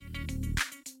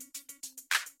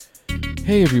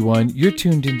Hey everyone, you're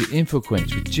tuned into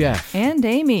InfoQuench with Jeff. And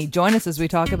Amy. Join us as we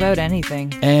talk about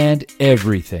anything. And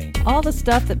everything. All the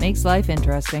stuff that makes life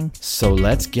interesting. So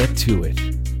let's get to it.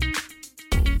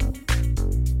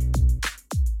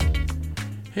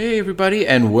 Hey everybody,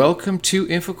 and welcome to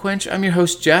InfoQuench. I'm your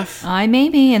host, Jeff. I'm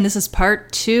Amy, and this is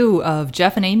part 2 of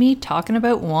Jeff and Amy talking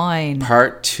about wine.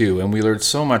 Part 2, and we learned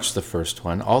so much the first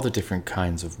one, all the different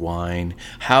kinds of wine,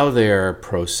 how they're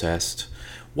processed,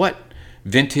 what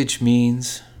vintage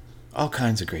means, all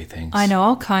kinds of great things. I know,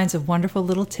 all kinds of wonderful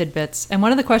little tidbits. And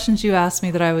one of the questions you asked me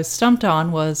that I was stumped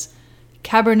on was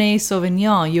Cabernet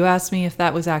Sauvignon. You asked me if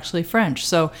that was actually French.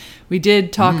 So we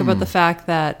did talk about the fact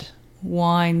that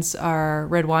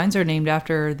red wines are named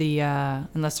after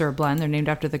unless they're a blend, they're named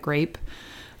after the grape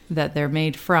that they're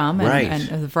made from, and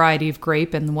the variety of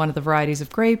grape. And one of the varieties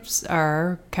of grapes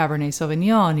are Cabernet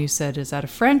Sauvignon. You said, is that a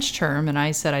French term? And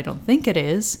I said, I don't think it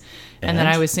is. And then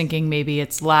I was thinking maybe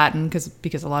it's Latin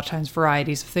because a lot of times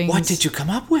varieties of things. What did you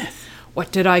come up with?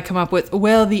 What did I come up with?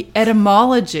 Well, the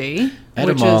etymology,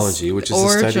 which is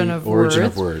origin the of words.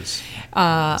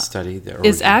 Study the origin.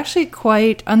 Is actually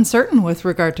quite uncertain with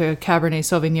regard to Cabernet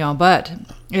Sauvignon, but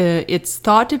it's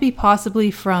thought to be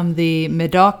possibly from the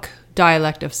Médoc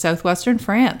dialect of southwestern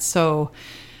France. So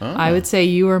I would say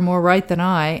you were more right than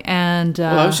I. And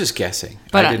I was just guessing.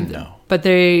 I didn't know.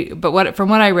 From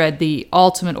what I read, the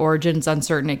ultimate origin is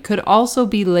uncertain. It could also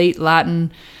be late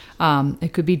Latin.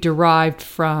 It could be derived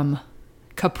from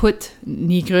Caput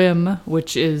nigrum,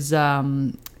 which is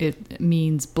it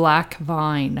means black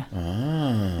vine.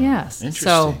 Ah, yes.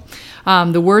 Interesting. So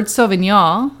the word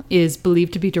Sauvignon is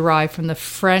believed to be derived from the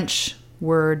French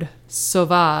word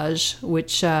sauvage,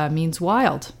 which means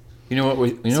wild. You know what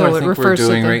I think we're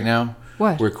doing right now?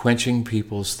 What? We're quenching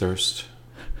people's thirst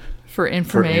for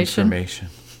information.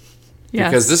 Yes.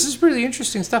 Because this is really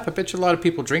interesting stuff. I bet you a lot of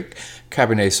people drink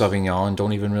Cabernet Sauvignon and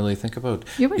don't even really think about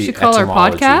we should call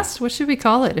etymology. Our podcast? What should we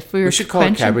call it? If we should call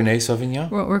it Cabernet Sauvignon.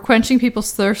 We're quenching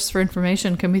people's thirst for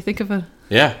information. Can we think of a...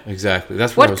 Yeah, exactly.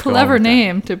 That's what I was clever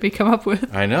name to be come up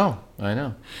with. I know.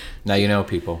 Now you know,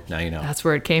 people. Now you know. That's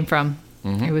where it came from.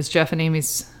 Mm-hmm. It was Jeff and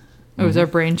Amy's... It was our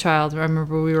brainchild. I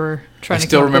remember we were trying to... I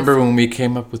still remember when we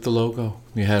came up with the logo.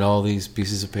 We had all these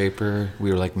pieces of paper.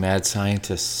 We were like mad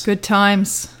scientists. Good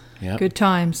times. Yep. Good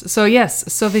times. So yes,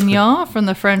 Sauvignon from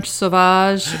the French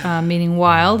sauvage, meaning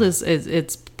wild, is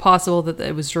it's possible that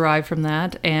it was derived from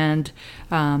that, and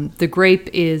the grape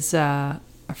is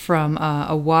from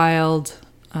a wild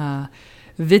Vitis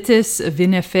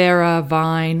vinifera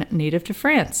vine native to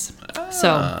France.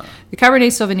 So the Cabernet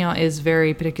Sauvignon is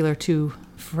very particular to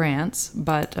France,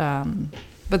 but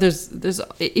there's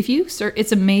if you search,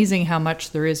 it's amazing how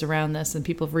much there is around this, and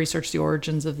people have researched the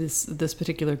origins of this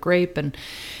particular grape, and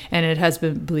it has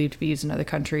been believed to be used in other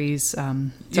countries.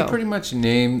 You pretty much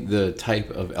name the type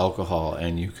of alcohol,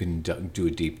 and you can do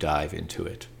a deep dive into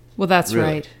it. Well, that's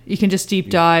really right. You can just deep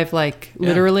dive,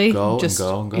 literally, go.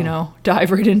 Dive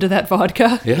right into that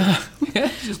vodka. Yeah.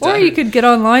 Or you could get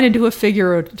online and do a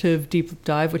figurative deep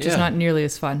dive, which is not nearly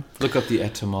as fun. Look up the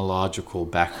etymological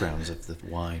backgrounds of the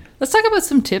wine. Let's talk about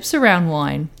some tips around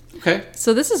wine. Okay.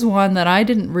 So this is one that I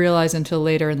didn't realize until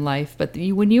later in life, but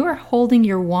when you are holding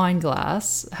your wine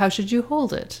glass, how should you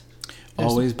hold it?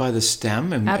 Always by the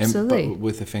stem absolutely. And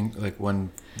with a finger,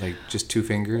 just two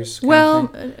fingers. They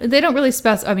don't really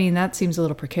specify. I mean, that seems a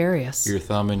little precarious. Your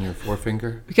thumb and your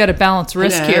forefinger. We got to balance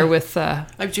risk here with. I'm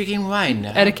drinking wine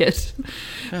now. Etiquette,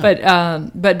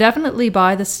 but definitely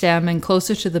by the stem and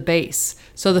closer to the base.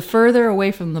 So the further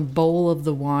away from the bowl of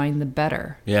the wine, the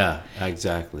better. Yeah,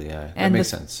 exactly. Yeah, and that makes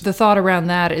sense. The thought around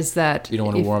that is that you don't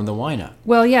want to warm the wine up.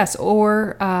 Well, yes,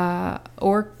 or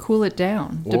cool it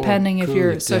down, depending if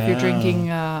you're drinking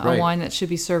a wine that should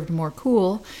be served more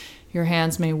cool. Your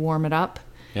hands may warm it up.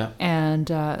 Yeah.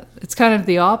 And it's kind of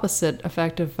the opposite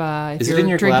effect of if Is you're it in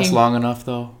your drinking... glass long enough,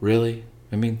 though? Really?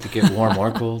 I mean, to get warm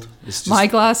or cold? It's just, my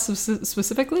glass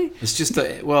specifically? It's just,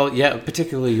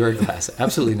 particularly your glass.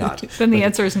 Absolutely not. Then the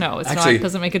answer is no. It's actually, not. It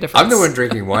doesn't make a difference. I'm the one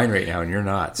drinking wine right now, and you're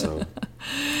not, so...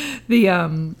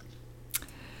 when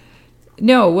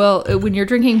you're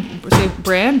drinking, say,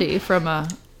 brandy from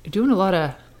you're doing a lot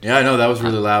of... Yeah, I know, that was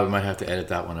really loud. We might have to edit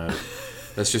that one out.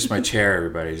 That's just my chair,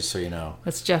 everybody, just so you know.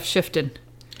 That's Jeff shifting.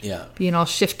 Yeah. Being all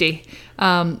shifty.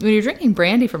 When you're drinking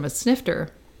brandy from a snifter...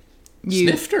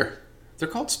 Snifter? They're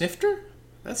called snifter?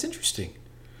 That's interesting.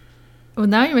 Well,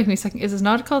 now you're making me second. Is it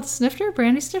not called snifter?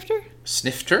 Brandy snifter?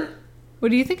 Snifter?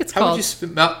 What do you think it's called?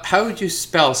 How would you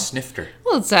spell snifter?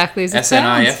 Well, exactly as it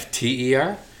sounds.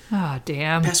 Snifter? Ah,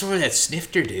 damn. Pass over that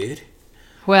snifter, dude.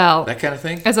 Well... That kind of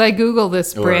thing? As I Google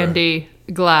this brandy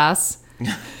glass...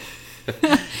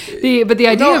 But the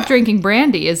idea No, of drinking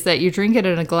brandy is that you drink it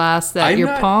in a glass that I'm your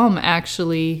not palm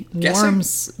actually guessing.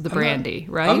 warms the brandy,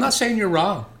 right? I'm not saying you're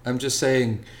wrong. I'm just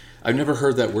saying I've never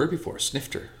heard that word before,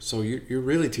 snifter. So you're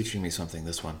really teaching me something,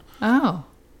 this one. Oh,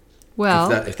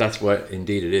 well, If that's what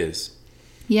indeed it is.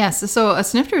 yes. So a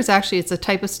snifter is actually, it's a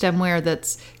type of stemware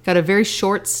that's got a very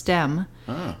short stem.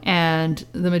 Ah. And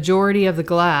the majority of the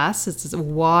glass, it's a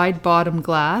wide bottom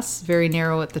glass, very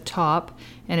narrow at the top,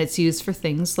 and it's used for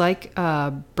things like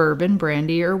bourbon,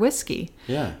 brandy, or whiskey.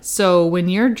 Yeah. So when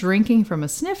you're drinking from a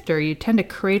snifter, you tend to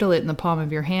cradle it in the palm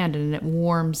of your hand, and it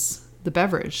warms the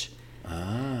beverage.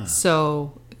 Ah.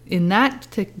 So in that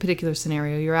particular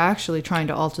scenario, you're actually trying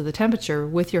to alter the temperature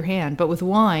with your hand. But with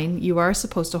wine, you are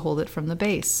supposed to hold it from the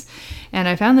base. And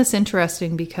I found this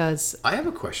interesting because I have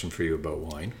a question for you about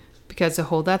wine. I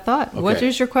hold that thought. What Okay.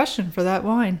 is your question for that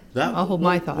wine? I'll hold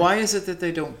my thought. Why is it that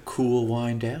they don't cool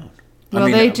wine down? Well,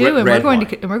 they do, and red we're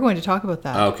wine. going to talk about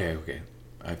that. Okay.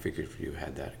 I figured you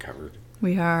had that covered.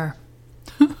 We are.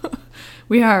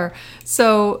 We are.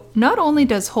 So not only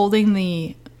does holding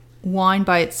the wine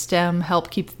by its stem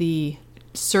help keep the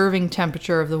serving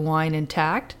temperature of the wine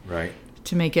intact, Right.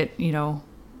 to make it,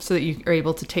 so that you are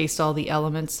able to taste all the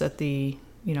elements at the,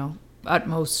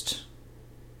 utmost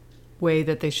way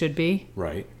that they should be.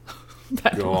 Right.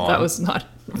 That Go on. was not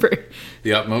very.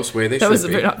 The utmost way they That should was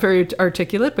be. not very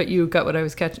articulate, but you got what I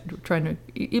was trying to.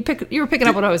 You were picking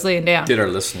up what I was laying down. Did our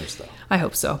listeners though? I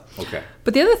hope so. Okay.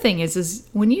 But the other thing is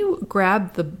when you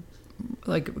grab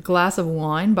the glass of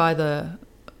wine by the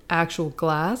actual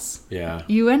glass, Yeah,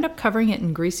 you end up covering it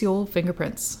in greasy old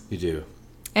fingerprints. you do.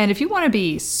 And if you want to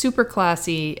be super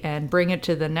classy and bring it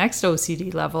to the next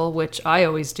OCD level, which I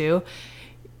always do,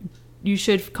 you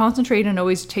should concentrate on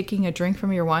always taking a drink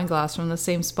from your wine glass from the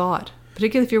same spot.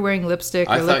 Particularly if you're wearing lipstick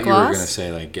or I lip thought you gloss. were going to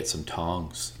say like get some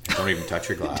tongs. Don't even touch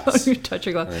your glass. Don't you touch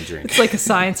your glass. And then drink. It's like a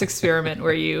science experiment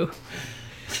where you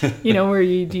where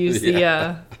you'd use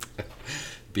the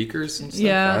Beakers and stuff.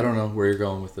 Yeah. I don't know where you're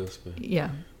going with this, but yeah.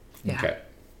 okay.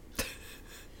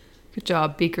 Good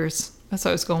job, beakers. That's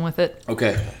how I was going with it.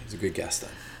 Okay, it's a good guess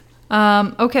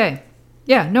then. Okay.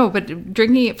 Yeah, no, but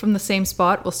drinking it from the same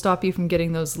spot will stop you from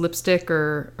getting those lipstick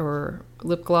or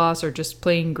lip gloss or just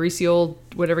plain greasy old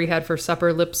whatever you had for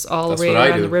supper lips all That's right what I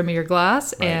around do. the rim of your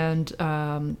glass. Right.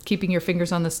 And keeping your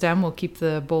fingers on the stem will keep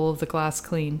the bowl of the glass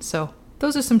clean. So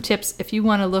those are some tips if you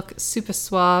want to look super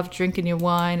suave drinking your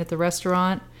wine at the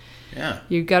restaurant. Yeah.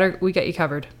 We got you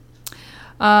covered.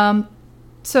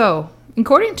 So,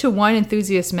 according to Wine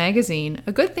Enthusiast magazine,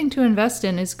 a good thing to invest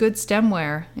in is good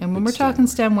stemware. And when Good we're talking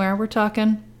stemware, we're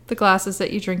talking the glasses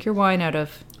that you drink your wine out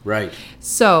of. Right.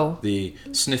 So, The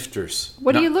snifters.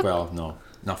 What do you look- Well, no,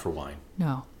 not for wine.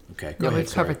 no. Okay, go No, ahead. we've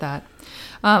sorry. covered that.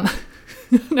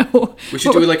 No. We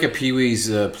should do like a Pee Wee's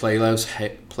Playhouse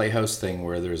thing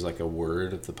where there's like a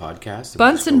word of the podcast.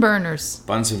 Bunsen burners.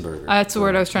 Bunsen burger. That's the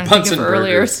word I was trying to think of Bunsen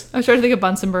earlier. burgers. I was trying to think of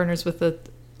Bunsen burners with the...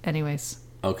 Anyways.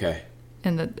 Okay,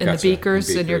 In the Gotcha, beakers,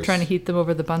 in and you're beakers. trying to heat them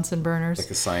over the Bunsen burners.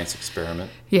 like a science experiment.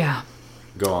 Yeah.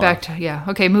 Go on.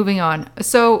 Okay, moving on.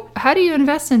 So, how do you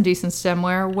invest in decent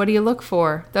stemware? What do you look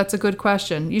for? That's a good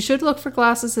question. You should look for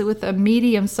glasses with a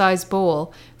medium-sized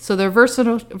bowl, so they're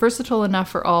versatile enough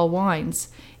for all wines.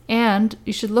 And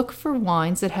you should look for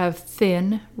wines that have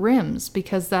thin rims,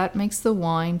 because that makes the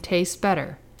wine taste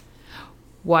better.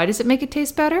 Why does it make it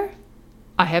taste better?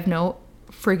 I have no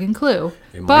friggin' clue.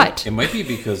 It But might be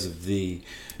because of the.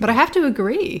 I have to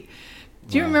agree.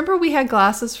 Do you remember we had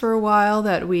glasses for a while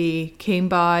that we came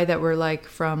by that were like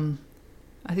from,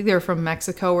 I think they were from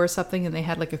Mexico or something, and they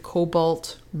had like a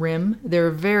cobalt rim. They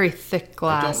were very thick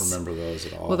glass. I don't remember those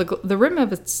at all. Well, the rim of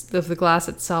the glass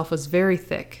itself was very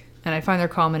thick, and I find they're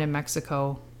common in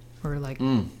Mexico or like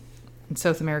in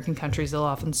South American countries. They'll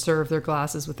often serve their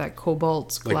glasses with that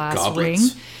cobalt Like glass goblets?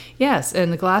 ring. Yes,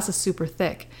 and the glass is super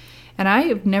thick. And I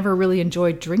have never really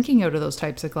enjoyed drinking out of those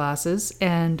types of glasses.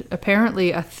 And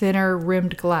apparently, a thinner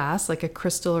rimmed glass, like a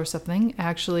crystal or something,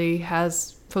 actually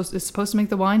is supposed to make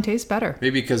the wine taste better.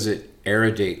 Maybe because it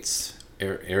aerates,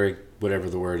 whatever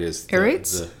the word is.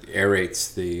 Aerates?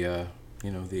 Aerates the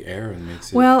the air and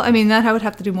makes it. Well, I mean, that would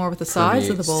have to do more with the size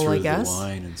of the permeates bowl, I through guess. The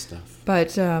wine and stuff.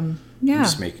 But yeah,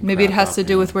 just making maybe it crap has to up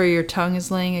do now. with where your tongue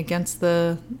is laying against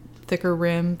the thicker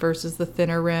rim versus the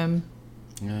thinner rim.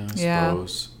 Yeah, I Yeah.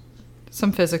 suppose.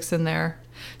 Some physics in there.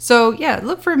 So yeah,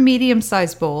 look for a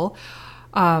medium-sized bowl.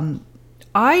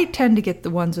 I tend to get the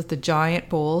ones with the giant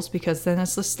bowls because then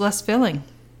it's just less filling.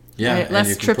 Yeah, Right? and Less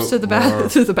you can trips put to the more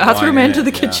to the bathroom wine in and to it,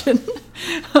 the yeah. kitchen.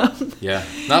 Yeah,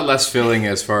 not less filling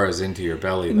as far as into your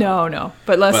belly, though, No,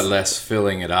 but less. but less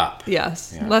filling it up.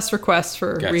 Yes, Yeah. less requests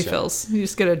for Gotcha. refills. You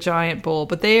just get a giant bowl,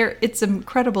 but it's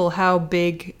incredible how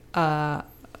big, how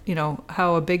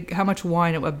much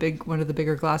wine one of the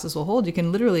bigger glasses will hold. You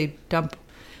can literally dump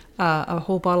a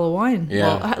whole bottle of wine, Yeah.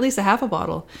 well, at least a half a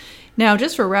bottle. Now,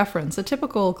 just for reference, a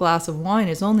typical glass of wine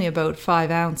is only about 5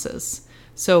 ounces.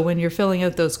 So when you're filling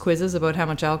out those quizzes about how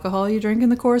much alcohol you drink in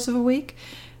the course of a week,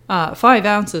 5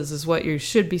 ounces is what you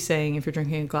should be saying if you're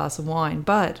drinking a glass of wine.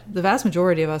 But the vast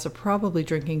majority of us are probably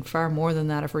drinking far more than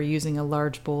that if we're using a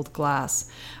large, bold glass.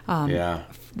 Yeah.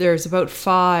 There's about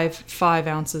 5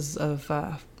 ounces of,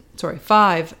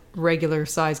 5 regular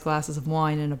sized glasses of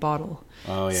wine in a bottle.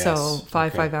 Oh, yes. So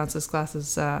five Okay. 5 ounces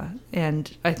glasses,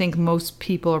 and I think most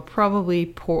people are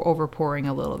probably over pouring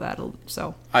a little of that.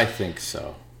 So, I think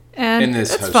so. and In this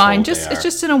that's household, fine. they It's are.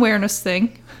 just an awareness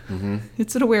thing. Mm-hmm.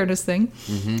 It's an awareness thing.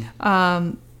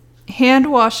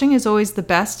 Hand washing is always the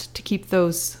best to keep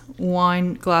those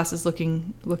wine glasses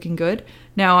looking good.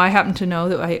 Now, I happen to know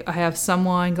that I have some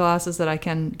wine glasses that I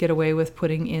can get away with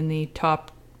putting in the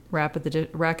top rack of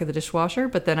the dishwasher,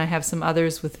 but then I have some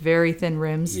others with very thin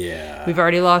rims. Yeah. We've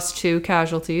already lost 2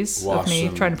 casualties Wash of me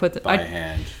them trying to put by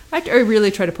hand. I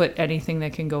really try to put anything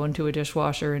that can go into a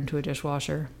dishwasher.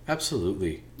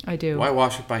 Absolutely. I do. Why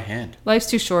wash it by hand? Life's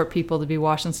too short, people, to be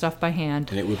washing stuff by hand.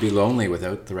 And it would be lonely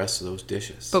without the rest of those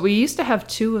dishes. But we used to have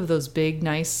 2 of those big,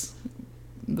 nice,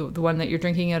 the one that you're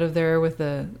drinking out of there with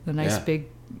the nice Yeah. big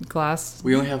glass.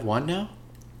 We only have one now?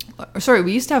 Sorry,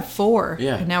 we used to have 4,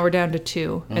 Yeah. and now we're down to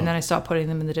 2, Oh. and then I stopped putting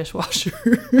them in the dishwasher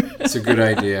It's a good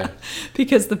idea.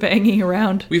 because the banging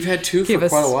around We've had 2 for gave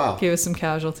quite a while. us some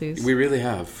casualties. We really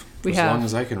have. We as have. long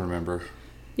as I can remember.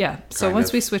 Yeah. So Kind once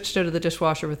of. we switched out of the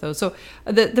dishwasher with those. So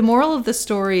the moral of the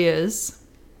story is,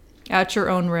 at your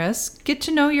own risk, get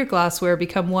to know your glassware,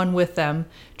 become one with them.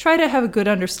 Try to have a good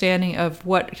understanding of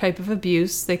what type of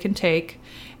abuse they can take,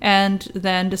 and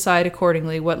then decide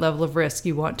accordingly what level of risk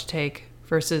you want to take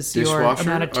versus your Dishwasher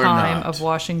amount of or time not? of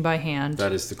washing by hand.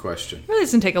 That is the question. It really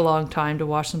doesn't take a long time to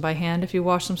wash them by hand if you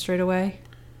wash them straight away.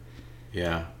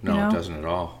 Yeah. No, You know? it doesn't at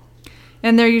all.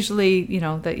 And they're usually,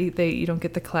 that you don't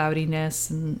get the cloudiness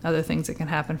and other things that can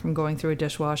happen from going through a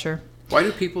dishwasher. Why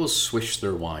do people swish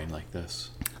their wine like this?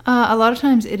 A lot of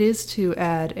times it is to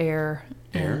add air.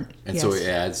 Air? And yes. so it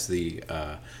adds the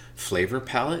flavor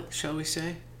palette, shall we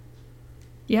say?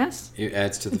 Yes. It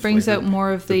adds to the It brings flavor. out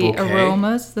more of the bouquet?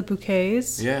 aromas, the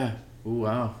bouquets. Yeah. Ooh,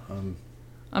 wow.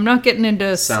 I'm not getting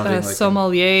into Sounding like a-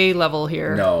 sommelier level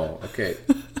here. No. Okay.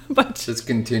 But Let's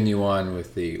continue on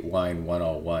with the Wine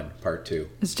 101, Part 2.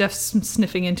 as Jeff's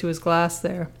sniffing into his glass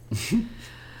there.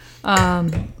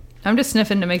 I'm just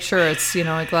sniffing to make sure it's,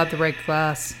 I grabbed the right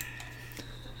glass.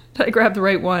 Did I grab the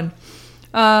right one?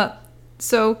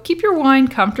 So keep your wine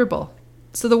comfortable.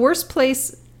 So the worst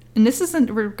place, and this isn't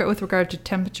with regard to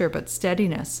temperature, but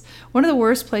steadiness. One of the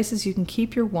worst places you can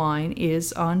keep your wine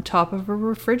is on top of a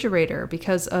refrigerator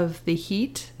because of the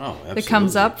heat Oh, absolutely. that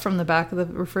comes up from the back of the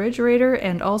refrigerator,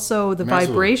 and also the Might as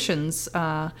well- vibrations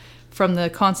from the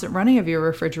constant running of your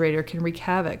refrigerator can wreak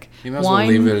havoc. You might as well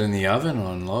leave it in the oven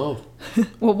on low.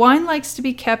 Well, wine likes to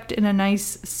be kept in a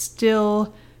nice,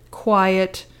 still,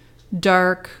 quiet,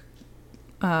 dark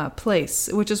place,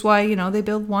 which is why they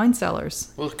build wine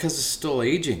cellars. Well, because it's still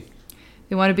aging.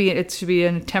 They want to be. It should be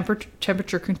in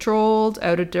temperature controlled,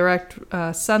 out of direct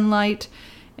sunlight,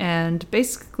 and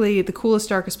basically the coolest,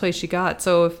 darkest place you got.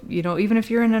 So if even if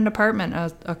you're in an apartment,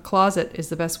 a closet is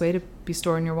the best way to be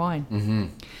storing your wine. Mm-hmm.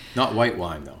 Not white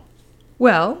wine, though.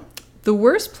 Well, the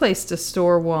worst place to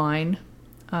store wine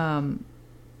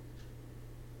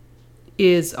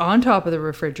is on top of the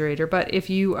refrigerator. But if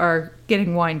you are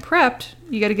getting wine prepped,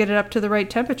 you got to get it up to the right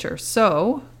temperature.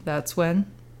 So that's when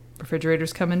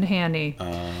refrigerators come into handy.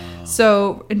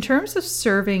 So in terms of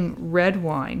serving red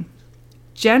wine,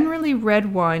 generally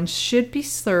red wines should be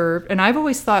served, and I've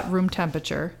always thought room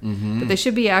temperature, but they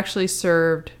should be actually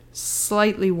served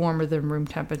slightly warmer than room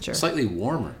temperature. Slightly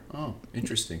warmer. Oh,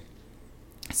 interesting.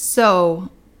 So,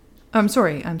 I'm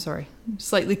sorry.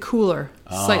 Slightly cooler.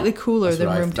 Slightly cooler That's than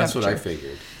what room That's temperature. what I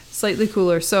figured. Slightly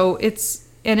cooler. So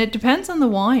and it depends on the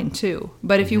wine too.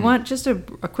 But if you want just a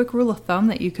quick rule of thumb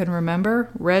that you can remember,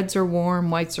 reds are warm,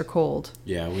 whites are cold.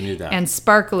 Yeah, we knew that. And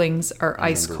sparklings are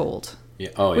ice remember. cold. Yeah.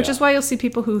 Oh, Which yeah. is why you'll see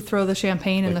people who throw the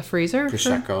champagne in the freezer.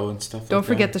 Prosecco and stuff. Don't like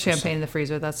forget that. the champagne in the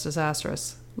freezer. That's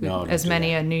disastrous. No, don't As do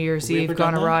many that. a New Year's Have we ever Eve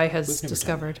gone done that? awry We've has never done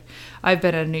discovered. I've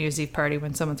been at a New Year's Eve party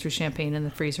when someone threw champagne in the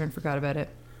freezer and forgot about it.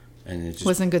 And it just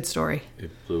Wasn't a good story.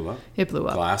 it blew up. It blew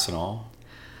up. Glass and all.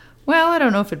 Well, I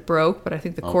don't know if it broke, but I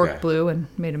think the cork Okay. blew and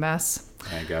made a mess.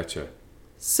 I gotcha.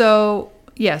 So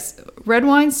yes, red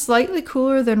wine's slightly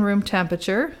cooler than room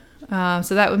temperature.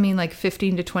 So that would mean like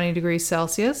 15 to 20 degrees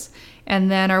Celsius. And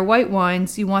then our white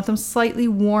wines, you want them slightly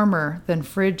warmer than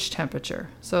fridge temperature.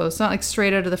 So it's not like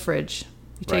straight out of the fridge.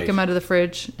 You take Right. them out of the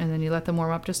fridge and then you let them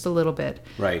warm up just a little bit.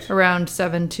 Right. Around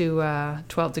 7 to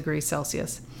 12 degrees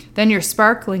Celsius. Then your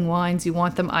sparkling wines, you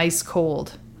want them ice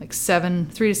cold, like 3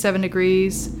 to 7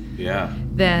 degrees. Yeah.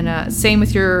 Then same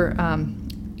with your,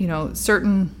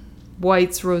 certain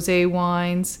whites, rosé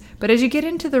wines. But as you get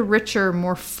into the richer,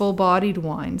 more full-bodied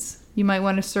wines, you might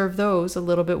want to serve those a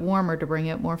little bit warmer to bring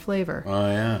out more flavor. Oh,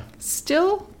 yeah.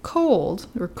 Still cold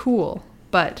or cool,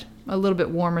 but a little bit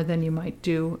warmer than you might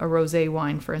do a rosé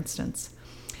wine, for instance.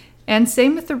 And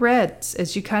same with the reds.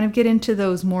 As you kind of get into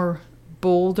those more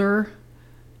bolder,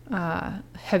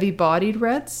 heavy-bodied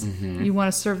reds, you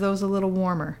want to serve those a little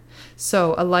warmer.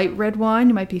 So a light red wine,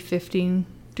 you might be 15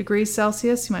 degrees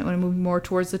Celsius. You might want to move more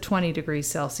towards the 20 degrees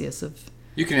Celsius of.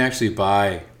 You can actually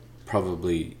buy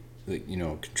probably,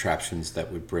 contraptions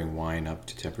that would bring wine up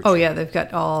to temperature. Oh yeah, they've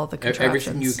got all the contraptions.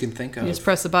 Everything you can think of. You just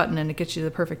press a button and it gets you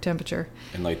the perfect temperature.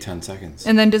 In like 10 seconds.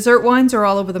 And then dessert wines are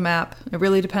all over the map. It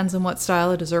really depends on what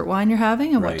style of dessert wine you're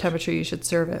having and what Right. temperature you should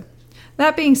serve it.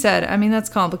 That being said, I mean that's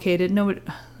complicated. No,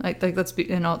 let's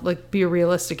be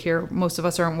realistic here. Most of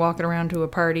us aren't walking around to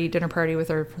a dinner party with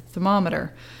our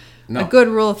thermometer. No. A good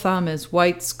rule of thumb is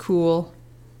whites cool,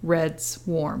 reds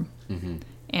warm,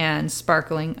 and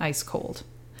sparkling ice cold.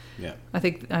 Yeah.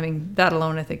 That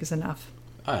alone I think is enough.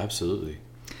 Oh, absolutely.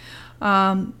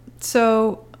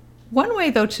 So one way,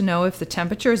 though, to know if the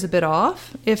temperature is a bit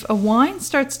off, if a wine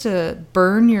starts to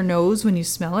burn your nose when you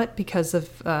smell it because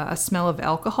of a smell of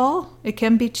alcohol, it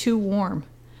can be too warm.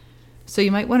 So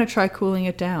you might want to try cooling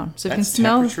it down. So if That's you can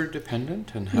smell, temperature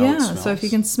dependent and how it smells. so if you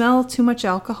can smell too much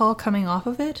alcohol coming off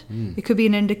of it, it could be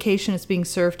an indication it's being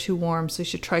served too warm. So you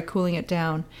should try cooling it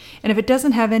down. And if it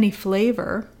doesn't have any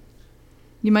flavor,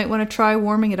 you might want to try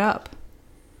warming it up.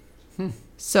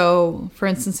 So, for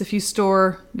instance, if you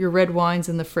store your red wines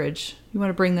in the fridge, you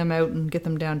want to bring them out and get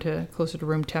them down to closer to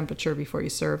room temperature before you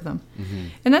serve them.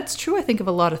 And that's true, I think, of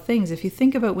a lot of things. If you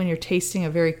think about when you're tasting a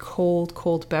very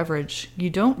cold beverage, you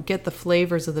don't get the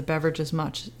flavors of the beverage as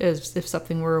much as if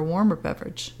something were a warmer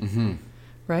beverage.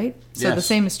 Right? So the Yes.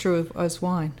 same is true as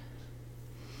wine.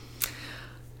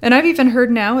 And I've even heard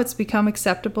now it's become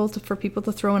acceptable for people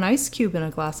to throw an ice cube in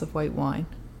a glass of white wine.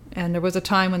 And there was a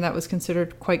time when that was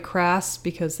considered quite crass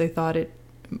because they thought it,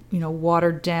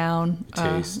 watered down,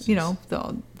 Taste.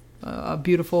 a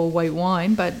beautiful white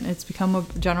wine. But it's become a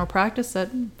general practice that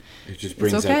It just it's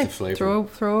brings okay. out the flavor.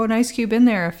 Throw an ice cube in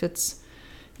there if it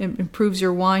improves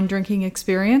your wine drinking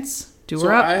experience. So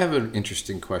her up. I have an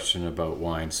interesting question about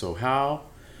wine. So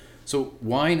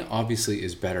wine obviously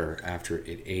is better after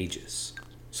it ages.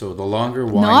 So the longer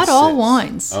wine Not all sits-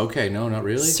 wines. Okay, no, not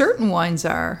really. Certain wines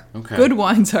are. Okay. Good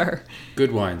wines are.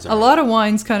 Good wines are. A lot of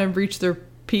wines kind of reach their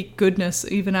peak goodness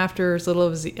even after as little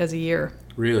as a year.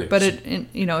 Really? But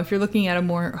if you're looking at a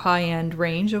more high-end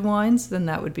range of wines, then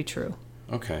that would be true.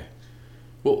 Okay.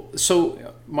 Well,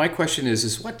 so my question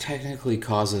is what technically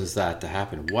causes that to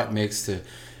happen? What makes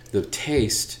the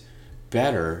taste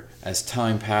better as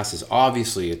time passes?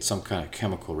 Obviously, it's some kind of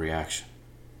chemical reaction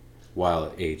while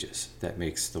it ages that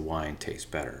makes the wine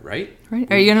taste better, right? Right.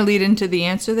 Are you going to lead into the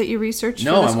answer that you researched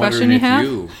No, for this I'm question wondering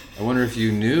you if have? I wonder if you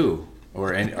knew,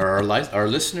 or our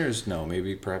listeners know.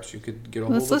 Maybe perhaps you could get a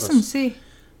hold Let's of listen and us see.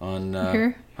 on.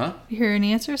 Hear? Huh? You hear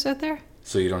any answers out there?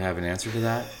 So you don't have an answer to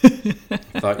that?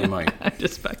 Thought you might. I'm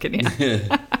just fucking you.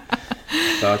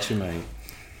 Thought you might.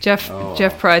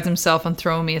 Jeff prides himself on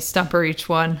throwing me a stumper each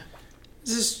one.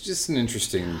 This is just an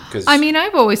interesting because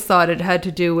I've always thought it had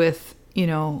to do with,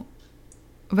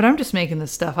 but I'm just making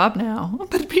this stuff up now.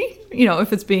 But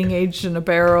if it's being aged in a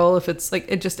barrel, if it's like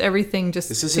everything just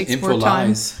this isn't takes info more time.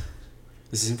 lies.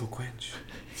 This is info quench.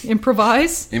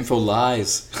 Improvise? Info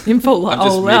lies. Info I'm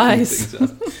just making lies.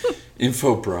 things up.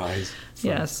 Info prize.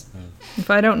 Yes.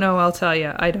 If I don't know, I'll tell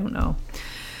you. I don't know.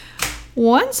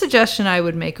 One suggestion I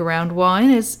would make around wine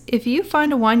is if you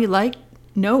find a wine you like,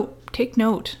 take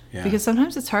note. Yeah. Because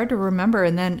sometimes it's hard to remember.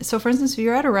 And then, so for instance, if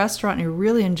you're at a restaurant and you're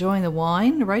really enjoying the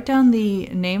wine, write down the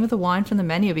name of the wine from the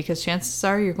menu because chances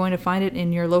are you're going to find it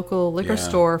in your local liquor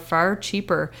store far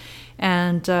cheaper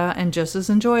and just as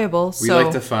enjoyable. We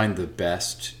like to find the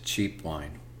best cheap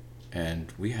wine.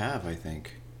 And we have, I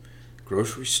think,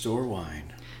 grocery store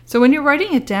wine. So when you're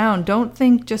writing it down, don't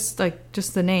think just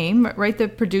the name. Write the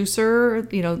producer,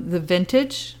 the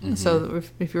vintage. Mm-hmm. So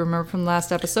if you remember from the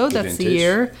last episode, that's the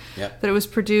year that it was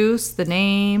produced, the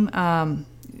name.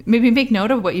 Maybe make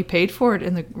note of what you paid for it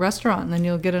in the restaurant, and then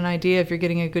you'll get an idea if you're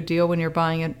getting a good deal when you're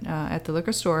buying it at the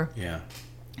liquor store. Yeah.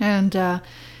 And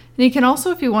you can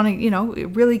also, if you want to,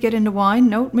 really get into wine,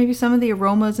 note maybe some of the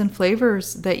aromas and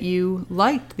flavors that you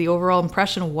liked, the overall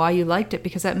impression of why you liked it,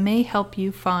 because that may help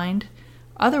you find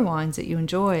other wines that you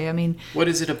enjoy. I mean, what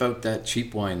is it about that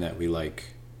cheap wine that we like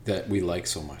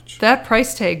so much? That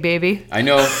price tag, baby. I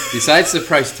know. Besides the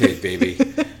price tag, baby.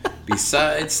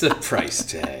 Besides the price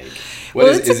tag. What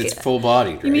is it full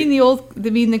bodied, right? You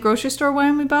mean the grocery store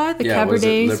wine we buy? The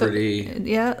Cabernet Liberty.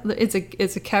 It's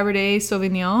a Cabernet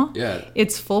Sauvignon. Yeah.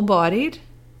 It's full bodied.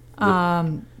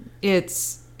 It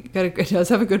does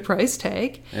have a good price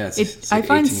tag. Yeah, I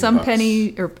find some $18.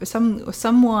 penny or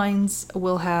some wines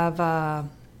will have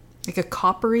like a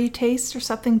coppery taste or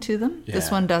something to them. Yeah.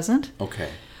 This one doesn't. Okay.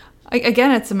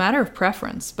 Again, it's a matter of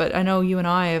preference, but I know you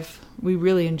and we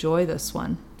really enjoy this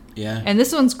one. Yeah. And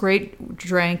this one's great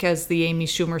drank as the Amy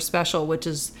Schumer special, which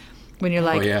is when you're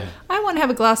like, I want to have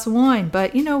a glass of wine,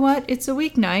 but you know what? It's a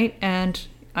weeknight and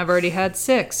I've already had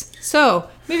 6. So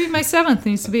maybe my 7th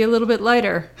needs to be a little bit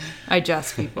lighter. I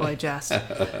jest, people. I jest.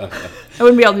 I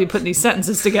wouldn't be able to be putting these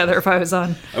sentences together if I was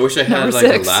on. I wish I had like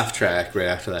 6. A laugh track right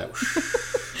after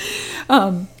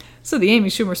that. So the Amy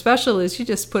Schumer special is you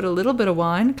just put a little bit of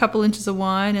wine, a couple inches of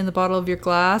wine in the bottle of your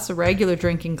glass, a regular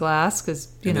drinking glass, because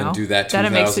then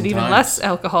it makes it even less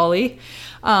alcohol-y.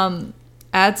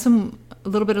 Add a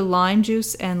little bit of lime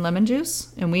juice and lemon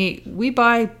juice, and we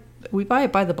buy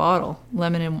it by the bottle,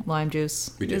 lemon and lime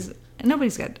juice. We do.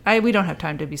 We don't have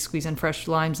time to be squeezing fresh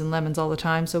limes and lemons all the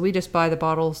time, so we just buy the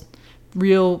bottles.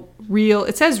 Real.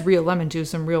 It says real lemon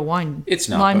juice and real wine. It's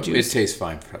not. Lime juice. It tastes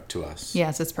fine to us.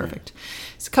 Yes, it's perfect.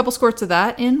 So a couple squirts of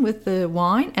that in with the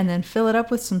wine, and then fill it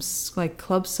up with some like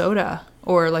club soda,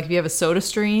 or like if you have a Soda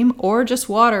Stream, or just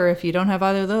water if you don't have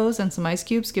either of those, and some ice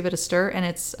cubes. Give it a stir, and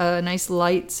it's a nice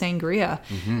light sangria.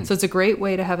 Mm-hmm. So it's a great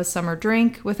way to have a summer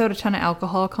drink without a ton of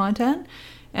alcohol content,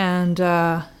 and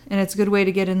it's a good way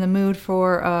to get in the mood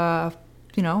for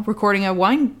recording a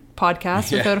wine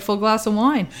podcast without a full glass of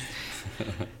wine.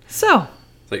 So.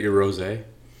 Is that your rosé?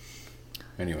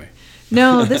 Anyway.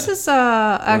 No, this is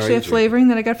actually a flavoring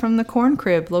that I got from the Corn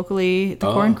Crib locally.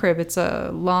 The Corn Crib. It's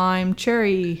a lime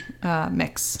cherry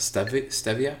mix.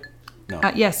 Stevia? No.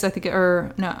 Yes, I think. Is it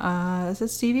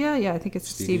stevia? Yeah, I think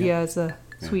it's stevia as a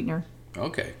sweetener.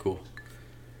 Okay, cool.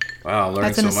 Wow,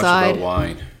 learning so much about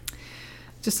wine.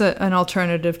 Just an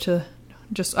alternative to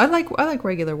I like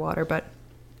regular water, but.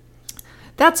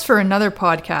 That's for another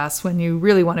podcast when you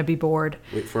really want to be bored.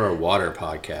 Wait for our water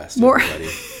podcast, everybody.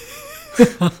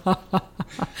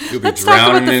 Let's talk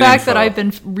about the fact that I've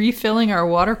been refilling our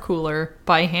water cooler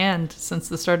by hand since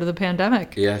the start of the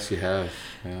pandemic. Yes, you have.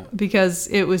 Yeah. Because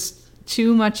it was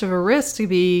too much of a risk to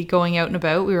be going out and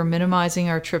about. We were minimizing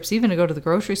our trips, even to go to the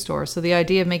grocery store. So the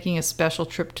idea of making a special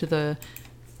trip to the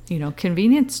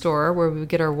convenience store where we would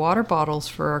get our water bottles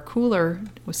for our cooler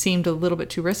seemed a little bit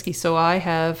too risky. So I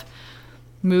have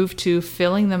moved to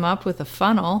filling them up with a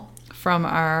funnel from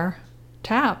our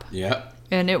tap. Yeah.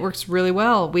 And it works really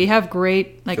well. We have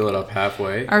great... Fill it up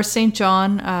halfway. Our St.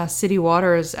 John City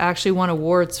Water has actually won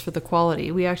awards for the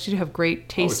quality. We actually have great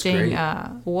tasting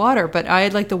water. But I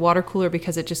like the water cooler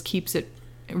because it just keeps it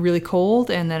really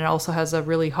cold. And then it also has a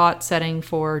really hot setting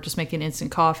for just making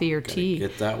instant coffee or tea.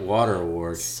 Get that water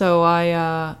award. So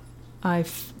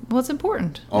it's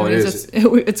important. Oh, it is.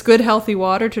 It's good, healthy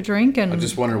water to drink. And I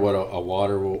just wondered what a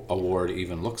water award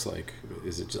even looks like.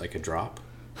 Is it like a drop?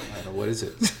 I don't know. What is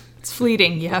it? It's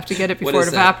fleeting. You have to get it before it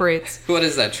evaporates. What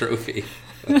is that trophy?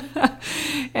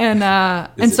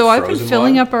 And so I've been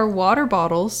filling up our water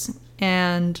bottles,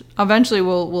 and eventually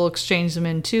we'll exchange them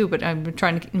in too. But I'm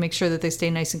trying to make sure that they stay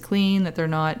nice and clean, that they're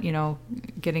not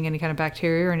getting any kind of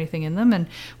bacteria or anything in them. And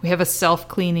we have a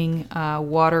self-cleaning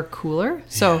water cooler,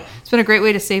 so it's been a great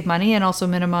way to save money and also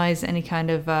minimize any kind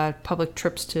of public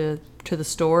trips to the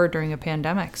store during a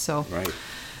pandemic. So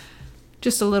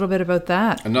just a little bit about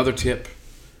that. Another tip.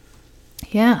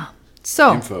 Yeah.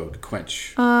 So info to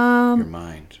quench your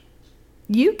mind.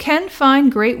 You can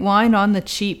find great wine on the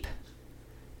cheap.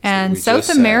 And South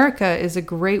America is a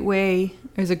great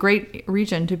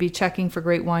region to be checking for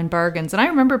great wine bargains. And I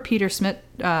remember Peter Smith,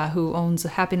 who owns a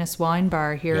Happiness Wine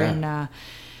Bar here in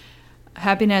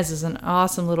Happiness is an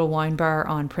awesome little wine bar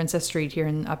on Princess Street here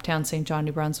in uptown St. John,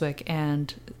 New Brunswick.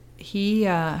 And he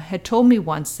had told me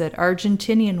once that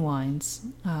Argentinian wines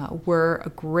were a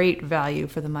great value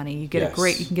for the money. You can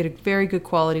get a very good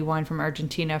quality wine from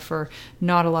Argentina for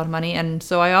not a lot of money. And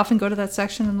so I often go to that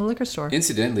section in the liquor store.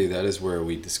 Incidentally, that is where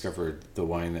we discovered the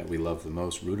wine that we love the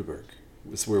most, Rudeberg.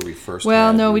 It's where we first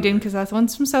Well, no, Rudeberg. we didn't, because that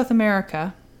one's from South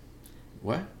America.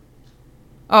 What?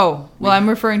 Oh, well, I'm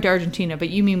referring to Argentina, but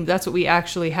you mean that's what we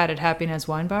actually had at Happiness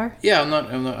Wine Bar? Yeah,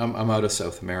 I'm out of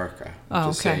South America. I'm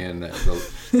just okay. saying that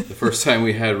the first time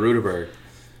we had Rudeberg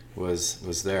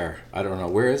was there. I don't know,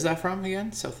 where is that from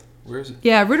again? Where is it?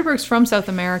 Yeah, Rudeberg's from South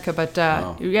America, but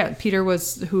yeah, Peter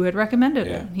was who had recommended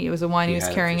it. He was a wine he was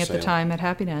carrying at the time at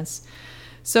Happiness.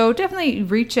 So definitely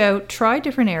reach out, try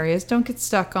different areas. Don't get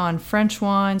stuck on French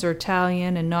wines or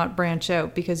Italian and not branch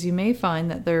out, because you may find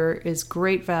that there is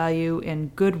great value in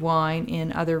good wine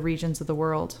in other regions of the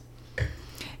world.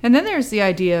 And then there's the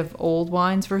idea of old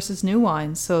wines versus new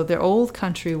wines. So they're old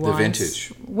country wines. The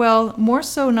vintage. Well, more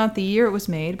so not the year it was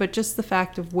made, but just the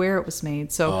fact of where it was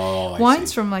made. So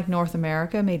wines from like North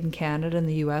America, made in Canada and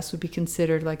the U.S., would be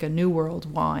considered like a New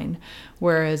World wine,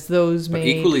 whereas those made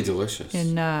equally delicious.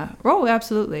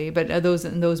 Absolutely. But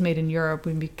those made in Europe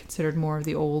would be considered more of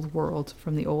the old world,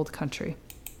 from the old country.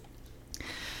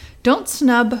 Don't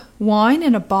snub wine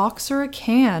in a box or a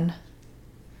can.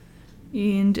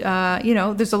 And,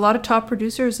 there's a lot of top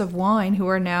producers of wine who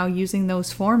are now using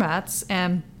those formats.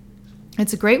 And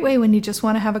it's a great way when you just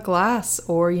want to have a glass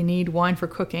or you need wine for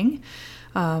cooking.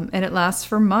 And it lasts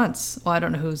for months. Well, I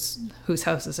don't know whose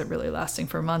house is it really lasting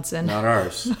for months in. Not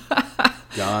ours.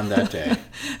 Gone that day.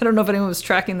 I don't know if anyone was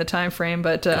tracking the time frame,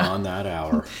 but gone that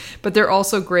hour. But they're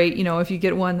also great. If you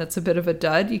get one that's a bit of a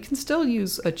dud, you can still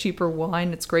use a cheaper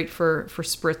wine. It's great for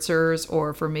spritzers,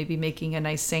 or for maybe making a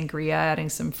nice sangria, adding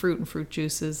some fruit and fruit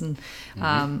juices and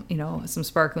some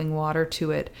sparkling water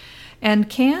to it. And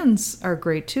cans are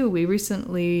great too. We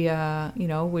recently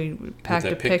we packed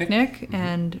a picnic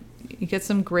and you get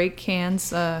some great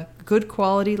cans, good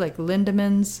quality, like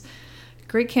Lindemans.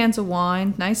 Great cans of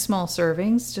wine, nice small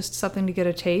servings, just something to get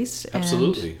a taste.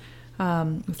 Absolutely.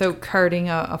 And, without carting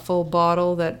a full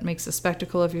bottle that makes a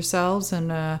spectacle of yourselves and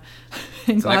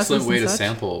it's an excellent way to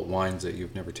sample wines that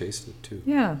you've never tasted too.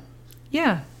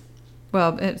 Yeah.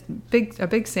 Well, a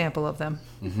big sample of them.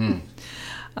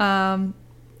 Mm-hmm.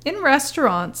 In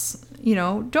restaurants,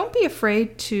 don't be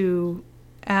afraid to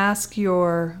ask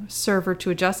your server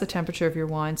to adjust the temperature of your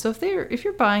wine. So if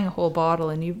you're buying a whole bottle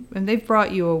and they've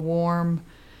brought you a warm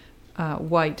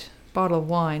white bottle of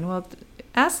wine, well,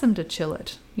 ask them to chill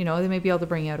it. They may be able to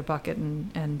bring out a bucket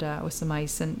and with some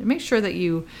ice, and make sure that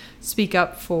you speak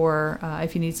up for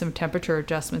if you need some temperature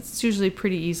adjustments. It's usually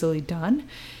pretty easily done,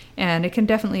 and it can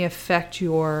definitely affect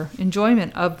your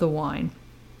enjoyment of the wine.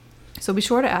 So be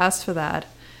sure to ask for that.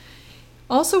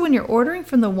 Also, when you're ordering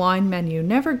from the wine menu,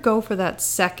 never go for that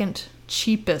second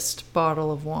cheapest bottle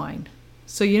of wine.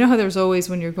 So how there's always,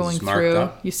 when you're going through,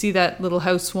 you see that little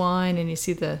house wine and you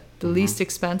see the least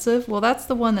expensive. Well, that's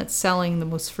the one that's selling the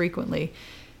most frequently.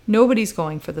 Nobody's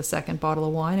going for the second bottle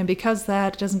of wine, and because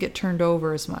that, it doesn't get turned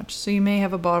over as much. So you may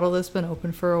have a bottle that's been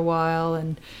open for a while,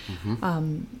 and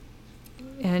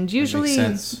and usually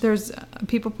there's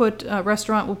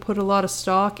restaurant will put a lot of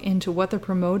stock into what they're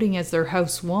promoting as their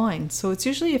house wine. So it's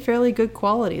usually a fairly good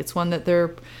quality. It's one that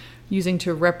they're using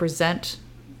to represent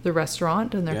the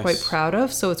restaurant and they're quite proud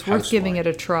of. So it's worth giving it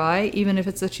a try, even if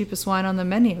it's the cheapest wine on the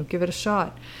menu. Give it a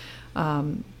shot.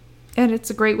 And it's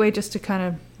a great way just to kind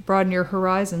of broaden your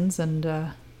horizons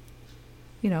and,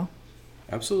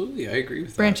 Absolutely, I agree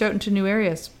with that. Branch out into new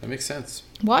areas. That makes sense.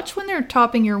 Watch when they're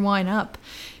topping your wine up.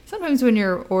 Sometimes when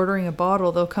you're ordering a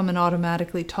bottle, they'll come and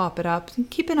automatically top it up.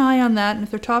 Keep an eye on that, and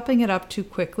if they're topping it up too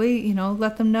quickly,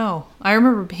 let them know. I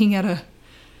remember being at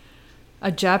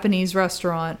a Japanese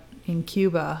restaurant in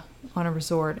Cuba on a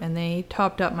resort, and they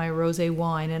topped up my rosé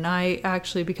wine, and I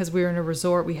actually, because we were in a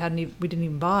resort, we didn't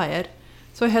even buy it,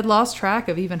 so I had lost track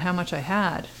of even how much I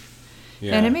had.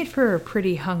 Yeah. And it made for a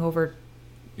pretty hungover.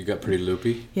 You got pretty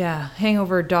loopy? Yeah,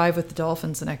 hangover dive with the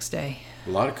dolphins the next day. A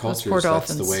lot of cultures,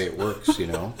 that's the way it works,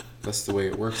 That's the way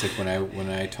it works. Like when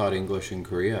I taught English in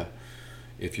Korea,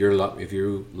 if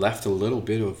you left a little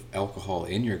bit of alcohol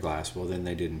in your glass, well, then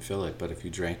they didn't fill it. But if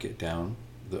you drank it down,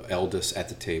 the eldest at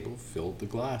the table filled the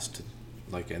glass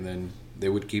and then they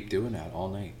would keep doing that all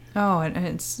night. Oh, and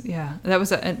it's that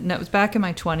was back in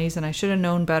my 20s, and I should have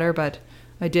known better, but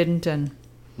I didn't. And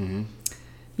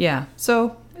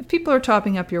so if people are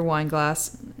topping up your wine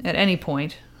glass at any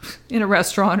point in a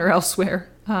restaurant or elsewhere,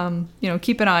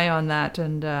 keep an eye on that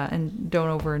and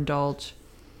don't overindulge.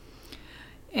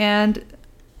 And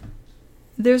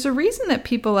there's a reason that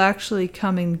people actually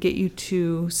come and get you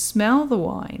to smell the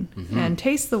wine and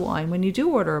taste the wine when you do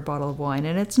order a bottle of wine,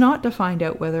 and it's not to find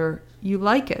out whether you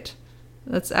like it.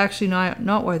 That's actually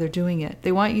not why they're doing it.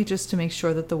 They want you just to make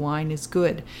sure that the wine is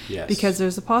good. Yes. Because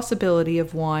there's a possibility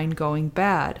of wine going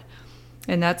bad,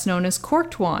 and that's known as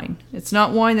corked wine. It's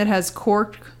not wine that has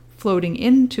cork floating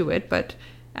into it, but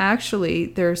actually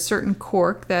there's certain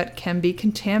cork that can be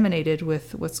contaminated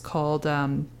with what's called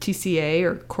TCA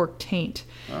or cork taint.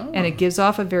 And it gives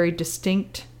off a very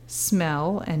distinct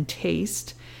smell and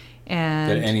taste.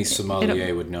 And that any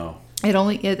sommelier would know. It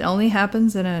only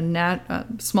happens in a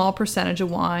small percentage of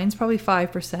wines, probably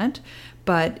 5%,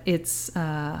 but it's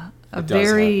a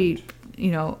very,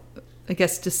 I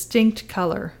guess, distinct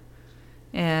color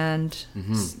and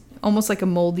almost like a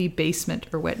moldy basement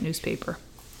or wet newspaper.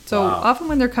 So often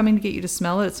when they're coming to get you to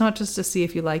smell it, it's not just to see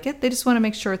if you like it. They just want to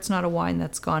make sure it's not a wine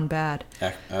that's gone bad.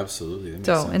 Absolutely. That makes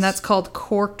sense. And that's called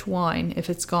corked wine if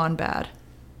it's gone bad.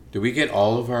 Do we get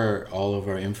all of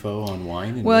our info on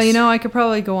wine? Well, I could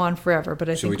probably go on forever,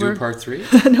 but Should we do a part 3?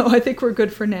 No, I think we're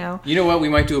good for now. You know what? We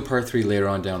might do a part 3 later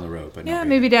on down the road, but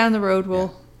maybe down the road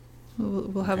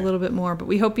we'll have a little bit more. But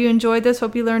we hope you enjoyed this.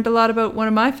 Hope you learned a lot about one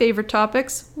of my favorite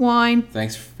topics, wine.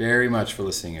 Thanks very much for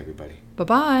listening, everybody.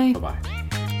 Bye-bye. Bye-bye.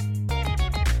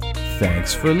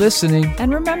 Thanks for listening.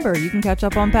 And remember, you can catch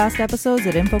up on past episodes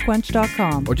at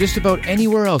infoquench.com. Or just about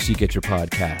anywhere else you get your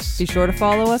podcasts. Be sure to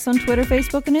follow us on Twitter,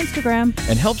 Facebook, and Instagram.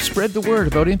 And help spread the word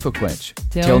about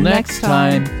InfoQuench. Till next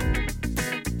time.